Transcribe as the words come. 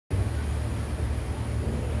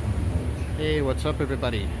Hey, what's up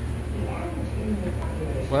everybody?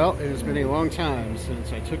 Well, it has been a long time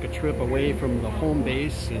since I took a trip away from the home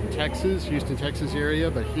base in Texas, Houston, Texas area,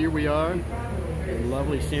 but here we are in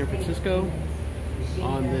lovely San Francisco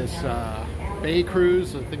on this bay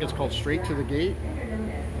cruise. I think it's called Straight to the Gate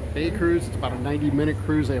Bay Cruise. It's about a 90-minute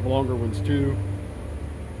cruise. They have longer ones too.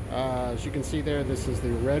 As you can see there, this is the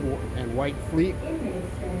red and white fleet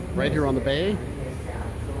right here on the bay.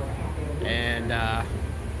 And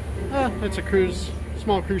it's a cruise,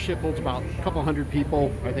 small cruise ship, holds about a couple hundred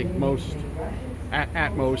people. I think most,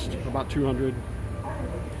 at most, about 200.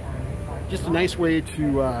 Just a nice way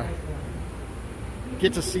to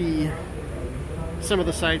get to see some of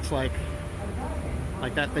the sights, like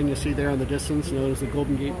that thing you see there in the distance, known as the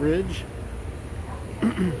Golden Gate Bridge.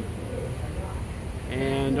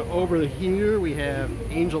 And over here we have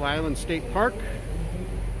Angel Island State Park.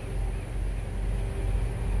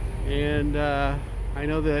 And I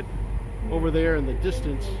know that over there in the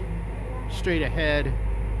distance, straight ahead,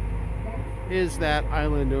 is that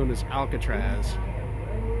island known as Alcatraz.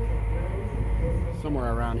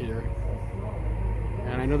 Somewhere around here.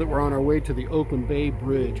 And I know that we're on our way to the Oakland Bay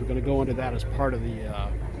Bridge. We're going to go into that as part of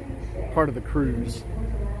the cruise.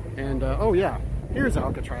 And oh yeah, here's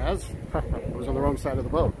Alcatraz. I was on the wrong side of the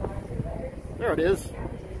boat. There it is.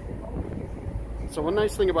 So one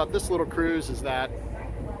nice thing about this little cruise is that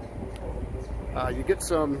you get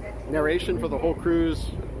some narration for the whole cruise,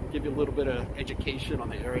 give you a little bit of education on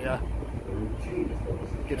the area,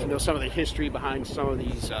 get to know some of the history behind some of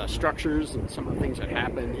these structures and some of the things that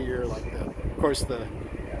happened here, like of course the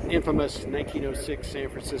infamous 1906 San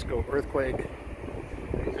Francisco earthquake.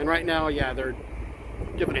 And right now, yeah, they're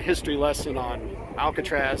giving a history lesson on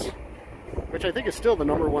Alcatraz, which I think is still the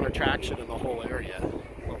 #1 attraction in the whole area,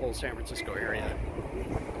 the whole San Francisco area.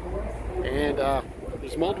 And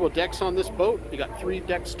there's multiple decks on this boat. You got 3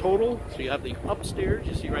 decks total. So you have the upstairs,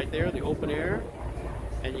 you see right there, the open air.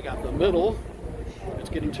 And you got the middle. It's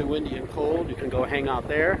getting too windy and cold. You can go hang out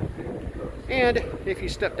there. And if you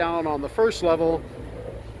step down on the first level,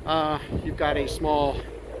 you've got a small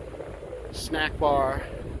snack bar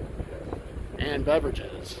and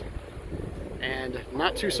beverages. And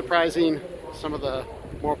not too surprising, some of the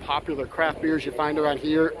more popular craft beers you find around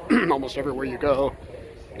here, almost everywhere you go,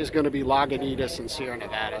 is going to be Lagunitas and Sierra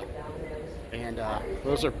Nevada. And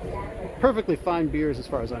those are perfectly fine beers as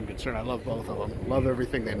far as I'm concerned. I love both of them. Love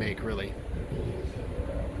everything they make, really.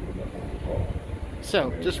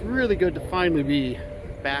 So, just really good to finally be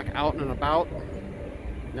back out and about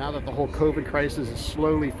now that the whole COVID crisis is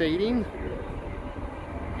slowly fading.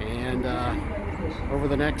 And over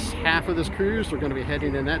the next half of this cruise, we're going to be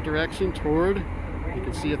heading in that direction toward, you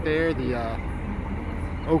can see it there, the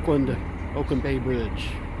Oakland Bay Bridge.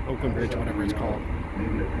 Oakland Bridge, whatever it's called.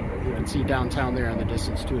 You can see downtown there in the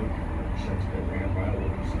distance too.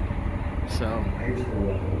 So,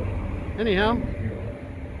 anyhow,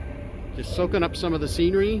 just soaking up some of the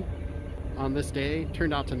scenery on this day.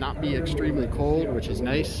 Turned out to not be extremely cold, which is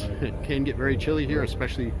nice. It can get very chilly here,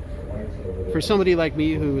 especially for somebody like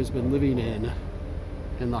me who has been living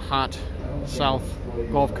in the hot South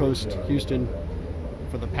Gulf Coast, Houston,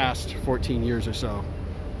 for the past 14 years or so.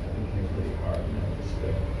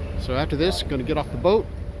 So after this, going to get off the boat,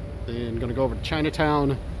 then going to go over to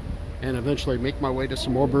Chinatown and eventually make my way to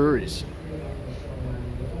some more breweries.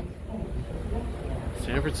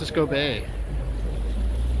 San Francisco Bay.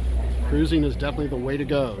 Cruising is definitely the way to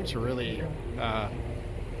go to really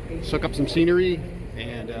soak up some scenery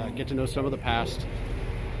and get to know some of the past.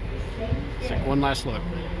 Let's take one last look.